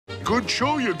Good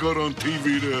show you got on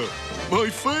TV there. My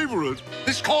favorite.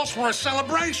 This calls for a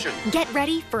celebration. Get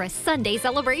ready for a Sunday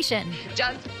celebration.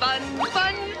 Just fun,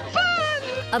 fun, fun!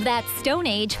 Of that Stone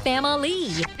Age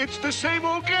family. It's the same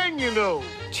old gang, you know.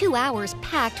 2 hours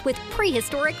packed with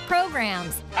prehistoric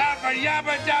programs. Abba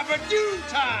yabba dabba doo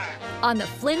time! On the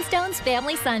Flintstones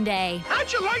Family Sunday.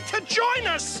 How'd you like to join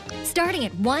us? Starting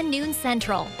at 1 noon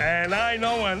Central. And I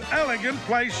know an elegant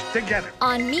place to get it.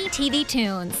 On metv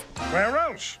Toons. Where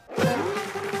else?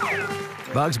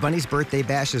 Bugs Bunny's Birthday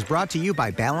Bash is brought to you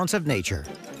by Balance of Nature.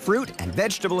 Fruit and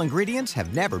vegetable ingredients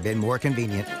have never been more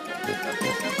convenient.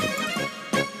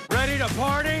 Ready to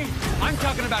party? I'm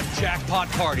talking about Jackpot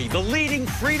Party, the leading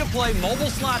free-to-play mobile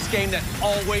slots game that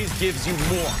always gives you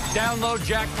more. Download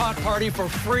Jackpot Party for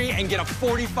free and get a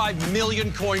 45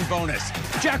 million coin bonus.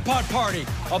 Jackpot Party,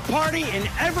 a party in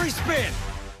every spin.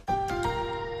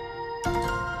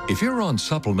 If you're on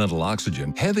supplemental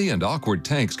oxygen, heavy and awkward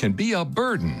tanks can be a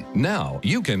burden. Now,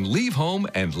 you can leave home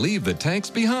and leave the tanks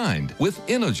behind with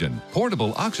Inogen,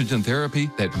 portable oxygen therapy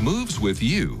that moves with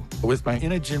you. With my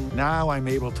Inogen, now I'm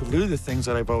able to do the things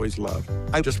that I've always loved.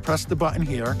 I just press the button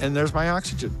here, and there's my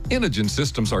oxygen. Inogen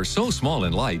systems are so small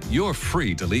and light, you're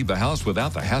free to leave the house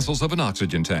without the hassles of an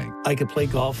oxygen tank. I could play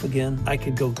golf again. I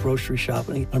could go grocery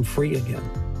shopping. I'm free again.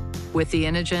 With the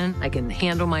Inogen, I can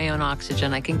handle my own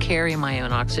oxygen. I can carry my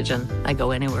own oxygen. I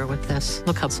go anywhere with this.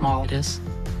 Look how small it is.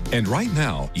 And right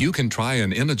now, you can try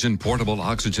an Inogen portable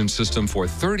oxygen system for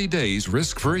 30 days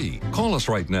risk-free. Call us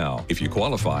right now. If you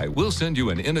qualify, we'll send you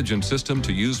an Inogen system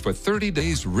to use for 30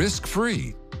 days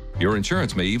risk-free. Your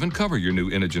insurance may even cover your new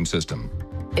Inogen system.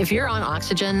 If you're on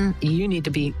oxygen, you need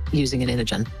to be using an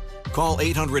Inogen. Call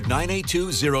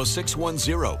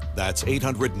 800-982-0610. That's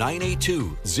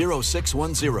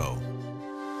 800-982-0610.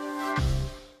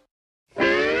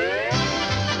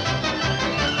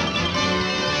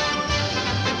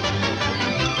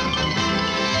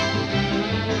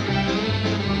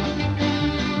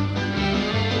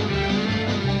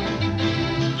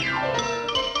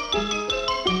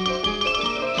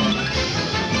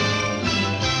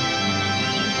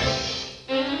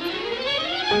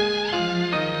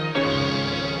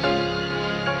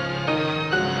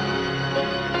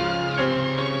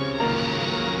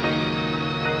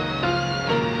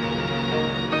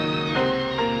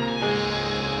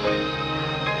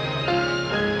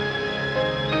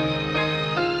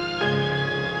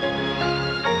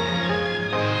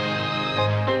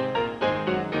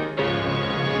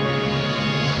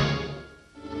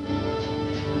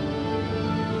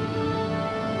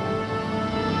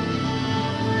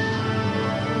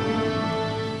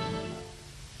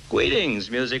 Greetings,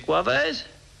 music lovers.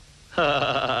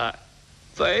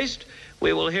 First,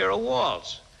 we will hear a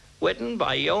waltz written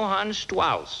by Johann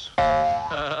Strauss.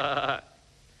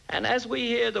 And as we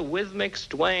hear the rhythmic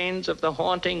strains of the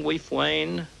haunting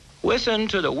refrain, listen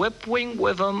to the whip-wing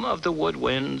rhythm of the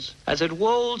woodwinds as it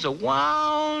rolls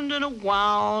around and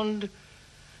around,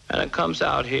 and it comes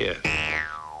out here.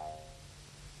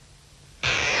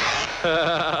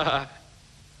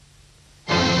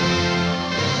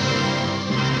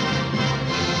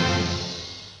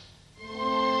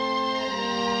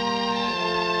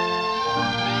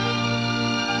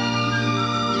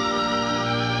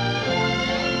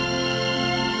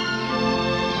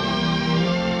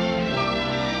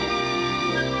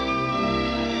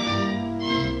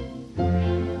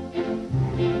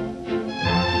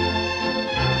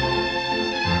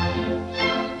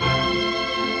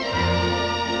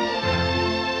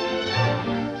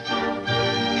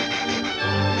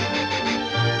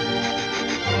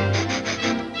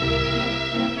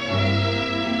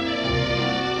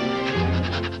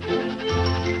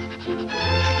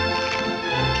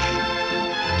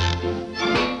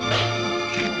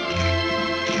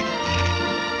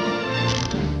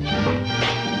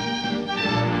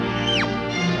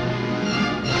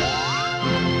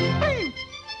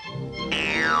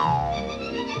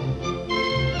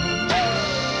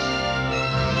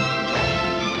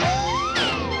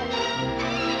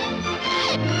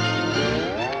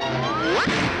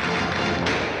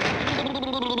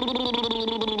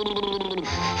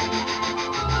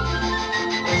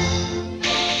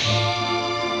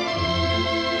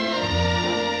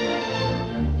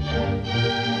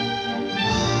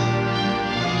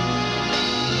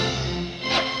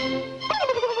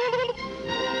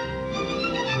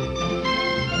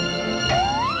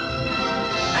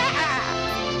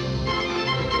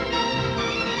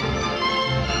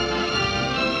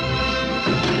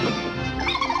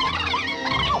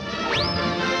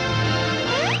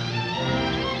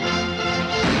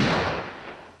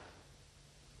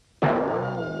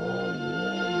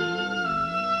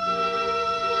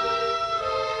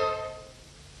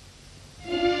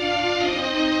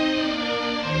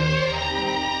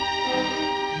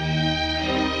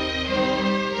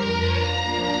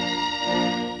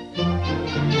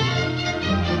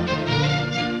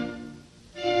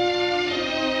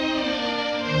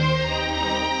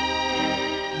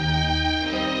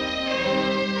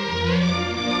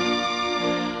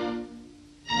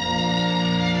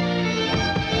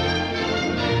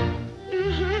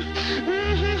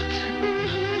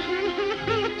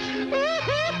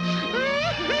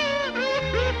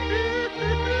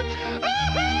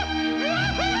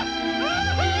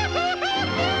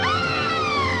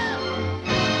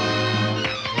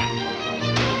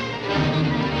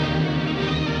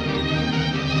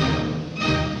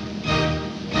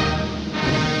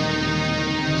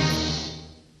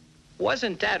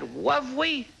 wasn't that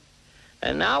lovely?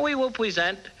 And now we will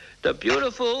present the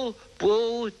beautiful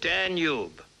Blue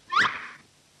Danube.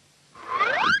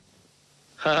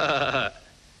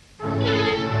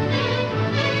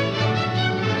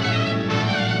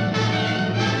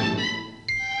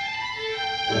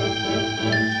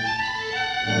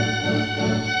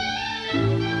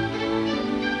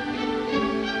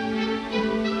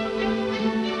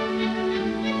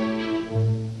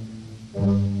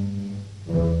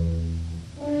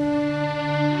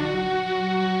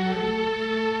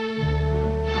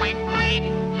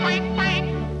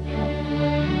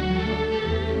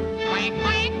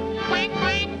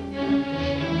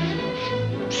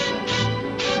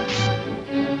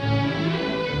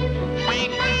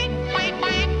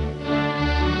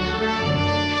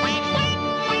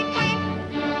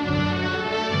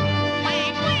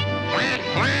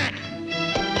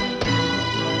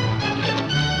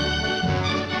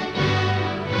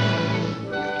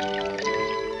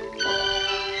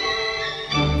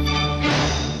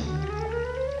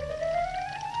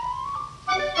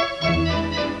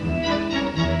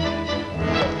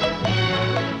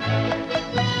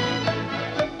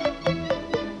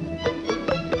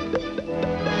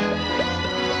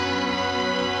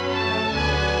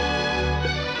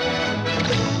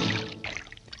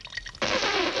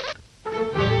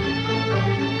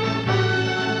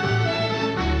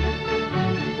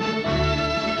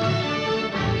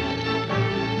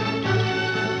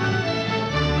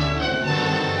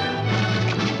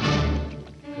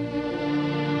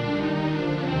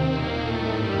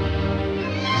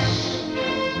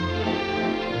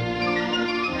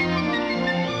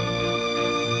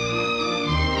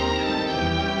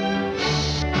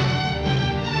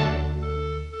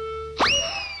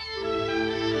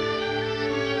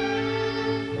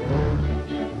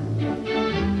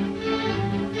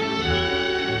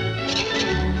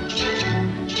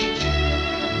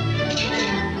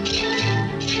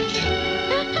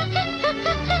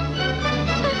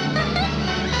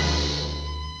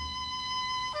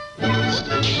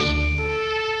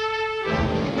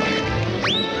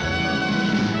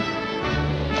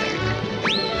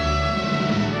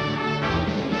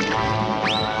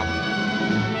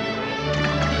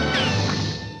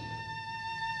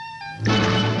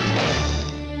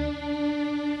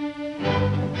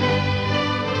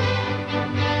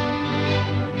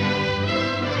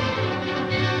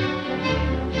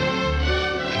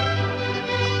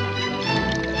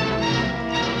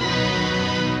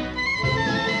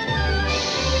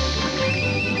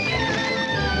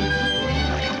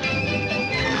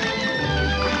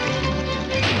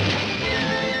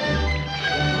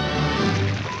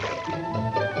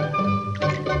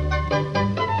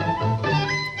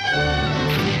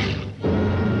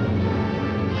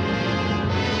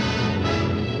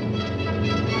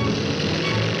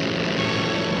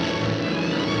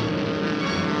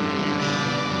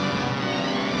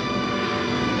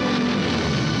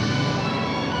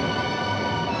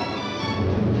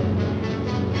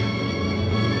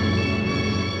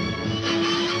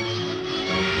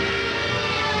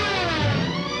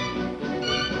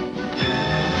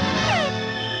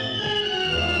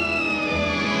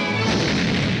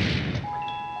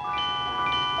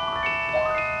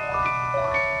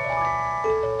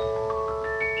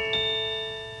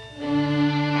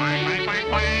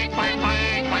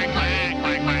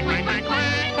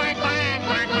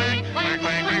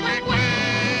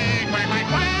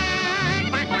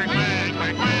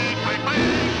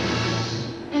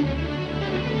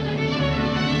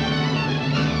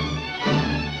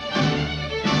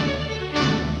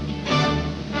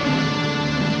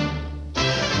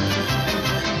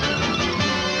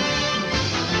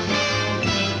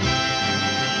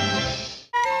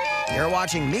 You're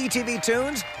watching metv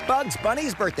Toons, Bugs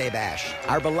Bunny's Birthday Bash.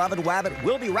 Our beloved Wabbit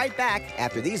will be right back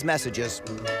after these messages.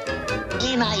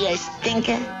 Email, you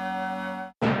stinker.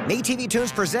 metv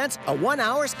Toons presents a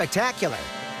one-hour spectacular.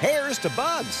 Here's to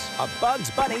Bugs, a Bugs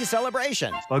Bunny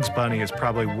celebration. Bugs Bunny is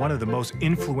probably one of the most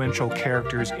influential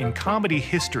characters in comedy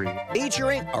history.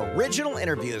 Featuring original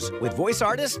interviews with voice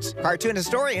artists, cartoon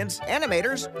historians,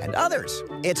 animators, and others.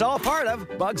 It's all part of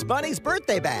Bugs Bunny's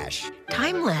Birthday Bash.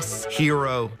 Timeless.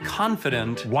 Hero,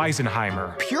 confident,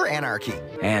 Weisenheimer, Pure anarchy.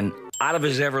 And out of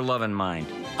his ever-loving mind.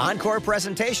 Encore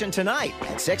presentation tonight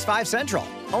at 6/5 Central,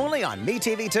 only on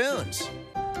metv Toons.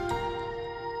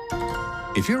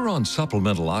 If you're on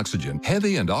supplemental oxygen,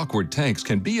 heavy and awkward tanks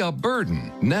can be a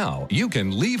burden. Now, you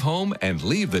can leave home and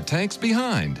leave the tanks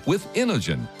behind with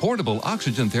Inogen, portable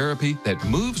oxygen therapy that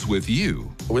moves with you.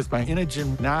 With my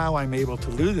Inogen, now I'm able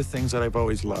to do the things that I've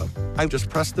always loved. I just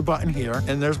press the button here,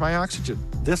 and there's my oxygen.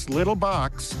 This little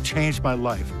box changed my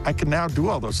life. I can now do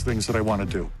all those things that I want to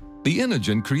do. The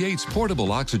Inogen creates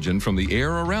portable oxygen from the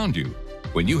air around you.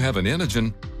 When you have an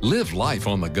Inogen, live life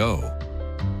on the go.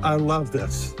 I love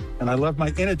this. And I love my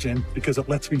Inogen because it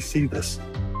lets me see this.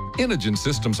 Inogen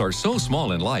systems are so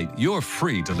small and light, you're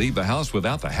free to leave the house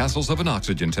without the hassles of an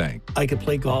oxygen tank. I could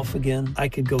play golf again. I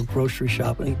could go grocery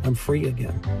shopping. I'm free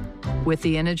again. With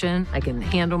the Inogen, I can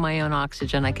handle my own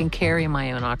oxygen. I can carry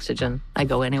my own oxygen. I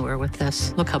go anywhere with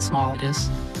this. Look how small it is.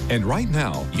 And right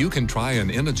now, you can try an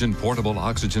Inogen portable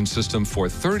oxygen system for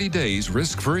 30 days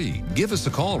risk-free. Give us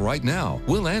a call right now.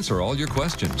 We'll answer all your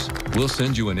questions. We'll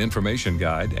send you an information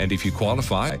guide, and if you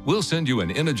qualify, we'll send you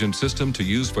an Inogen system to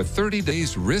use for 30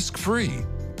 days risk-free.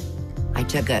 I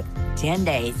took a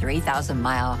 10-day,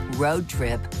 3,000-mile road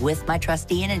trip with my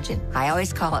trusty Inogen. I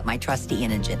always call it my trusty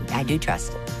Inogen. I do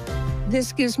trust it.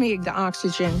 This gives me the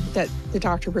oxygen that the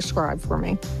doctor prescribed for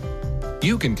me.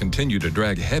 You can continue to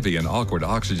drag heavy and awkward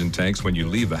oxygen tanks when you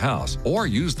leave the house, or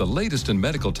use the latest in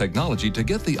medical technology to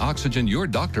get the oxygen your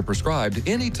doctor prescribed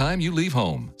anytime you leave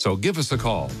home. So give us a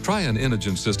call. Try an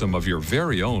Inogen system of your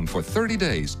very own for 30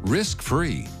 days,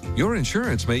 risk-free. Your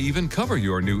insurance may even cover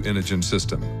your new Inogen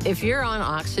system. If you're on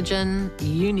oxygen,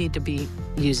 you need to be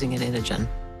using an Inogen.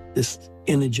 This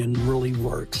Inogen really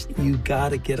works. You got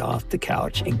to get off the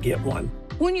couch and get one.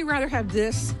 Wouldn't you rather have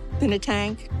this than a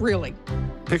tank? Really?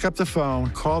 Pick up the phone,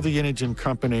 call the Inogen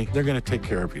company. They're going to take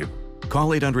care of you. Call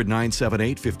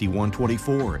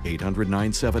 800-978-5124,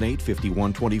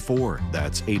 800-978-5124.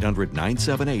 That's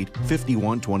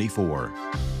 800-978-5124.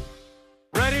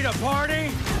 Ready to party?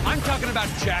 I'm talking about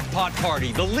Jackpot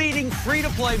Party, the leading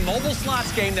free-to-play mobile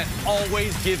slots game that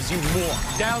always gives you more.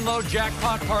 Download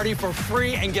Jackpot Party for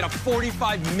free and get a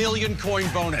 45 million coin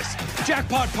bonus.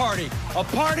 Jackpot Party, a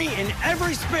party in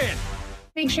every spin.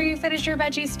 Make sure you finish your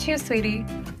veggies too, sweetie.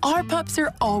 Our pups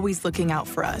are always looking out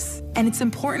for us, and it's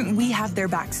important we have their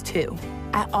backs too.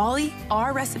 At Ollie,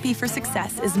 our recipe for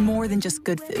success is more than just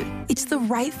good food. It's the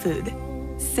right food.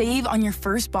 Save on your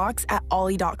first box at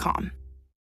ollie.com.